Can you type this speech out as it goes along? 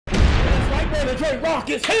And the J-Rocc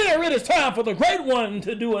is here. It is time for the great one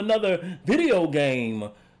to do another video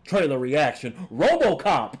game trailer reaction.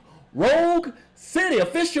 Robocop, Rogue City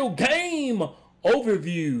official game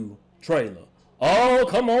overview trailer. Oh,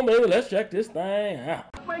 come on, baby. Let's check this thing out.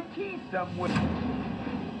 My key somewhere.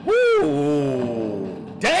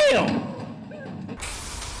 Woo! Damn!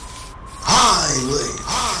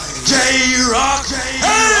 J-Rocc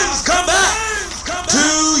has come back to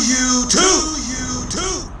you too.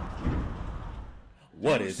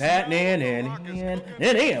 What is happening?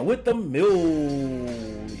 And with the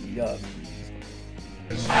millions.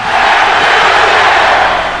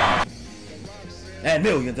 And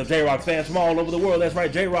millions of J-Rocc fans from all over the world. That's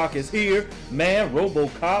right, J-Rocc is here. Man,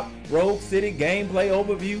 Robocop, Rogue City gameplay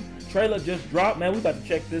overview. Trailer just dropped. Man, we about to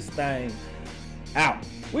check this thing out.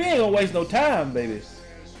 We ain't gonna waste no time, baby.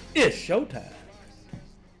 It's showtime.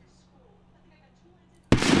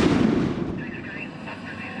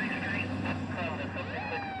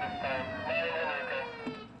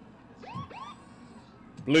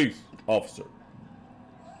 Police officer.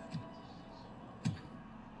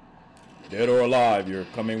 Dead or alive, you're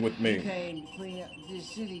coming with me. You came to clean up this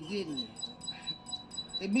city, didn't you?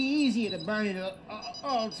 It'd be easier to burn it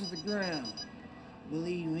all to the ground.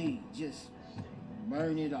 Believe me, just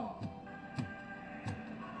burn it all.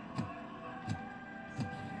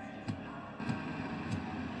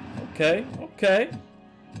 Okay.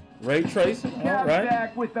 Ray tracing, all right.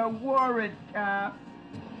 Back with a warrant, cop.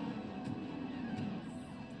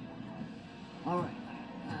 All right.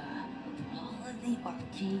 All of the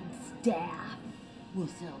arcade staff will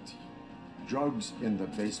sell to you. Drugs in the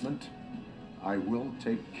basement. I will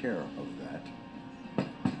take care of that.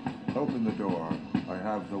 Open the door. I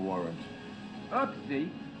have the warrant.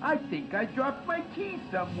 Upsie, I think I dropped my key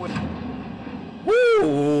somewhere.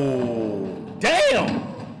 Woo! Damn!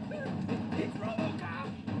 It's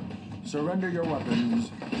Robocop. Surrender your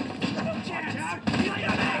weapons.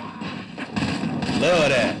 Love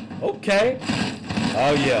that. Okay.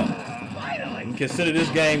 Oh yeah. Finally. You can consider this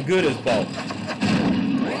game good as ball.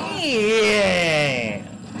 Yeah.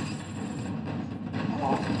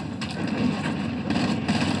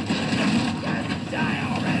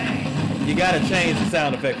 You gotta change the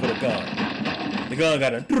sound effect for the gun. The gun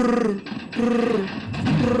got a.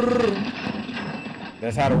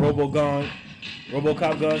 That's how the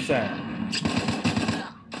Robocop gun sound.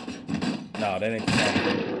 No, that ain't the sound.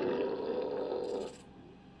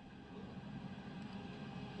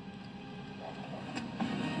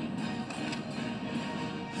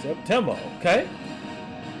 September, okay.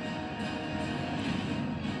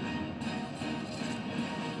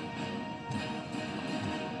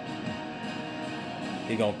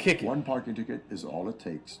 He gonna kick it. One parking ticket is all it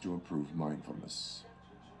takes to improve mindfulness.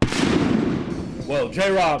 Well,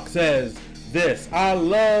 J-Rocc says this. I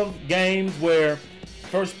love games where,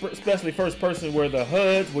 especially first person, where the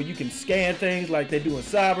HUDs, where you can scan things like they do in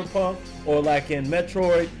Cyberpunk or like in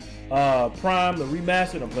Metroid Prime, the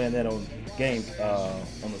remastered. I'm playing that on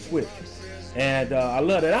on the Switch, and I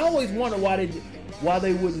love it. I always wonder why they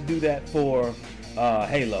wouldn't do that for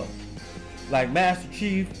Halo, like Master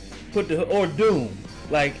Chief, or Doom,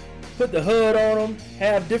 like put the HUD on them,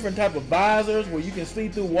 have different type of visors where you can see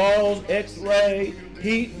through walls, X-ray,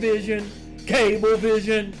 heat vision, cable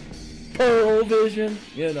vision, pearl vision,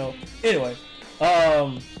 you know. Anyway,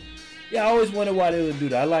 yeah, I always wonder why they would do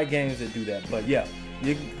that. I like games that do that, but yeah,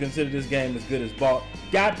 you can consider this game as good as bought.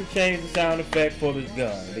 Got to change the sound effect for this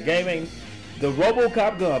gun. The game ain't the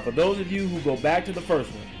Robocop gun. For those of you who go back to the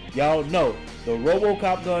first one, y'all know the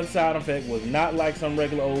Robocop gun sound effect was not like some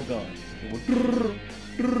regular old gun. It was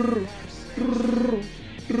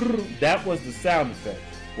that was the sound effect.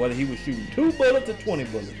 Whether he was shooting 2 bullets or 20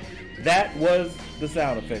 bullets, that was the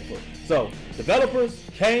sound effect for it. So developers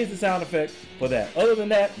changed the sound effect for that. Other than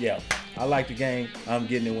that, yeah, I like the game. I'm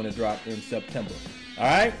getting it when it drops in September. All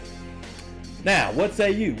right. Now, what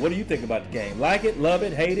say you? What do you think about the game? Like it, love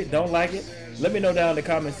it, hate it, don't like it? Let me know down in the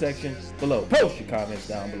comment section below. Post your comments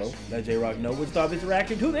down below. Let J-Rocc know which start his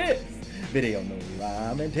reaction to this video. No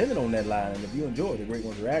lie, I'm intended on that line. And if you enjoyed the Great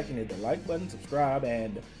One's reaction, hit the like button, subscribe,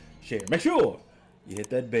 and share. Make sure you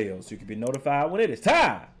hit that bell so you can be notified when it is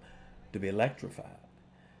time to be electrified.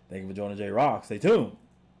 Thank you for joining J-Rocc. Stay tuned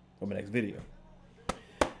for my next video.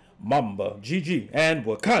 Mamba, GG, and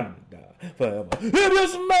Wakanda forever. If you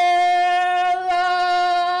smell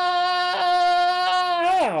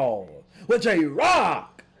what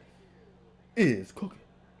J-Rocc is cooking.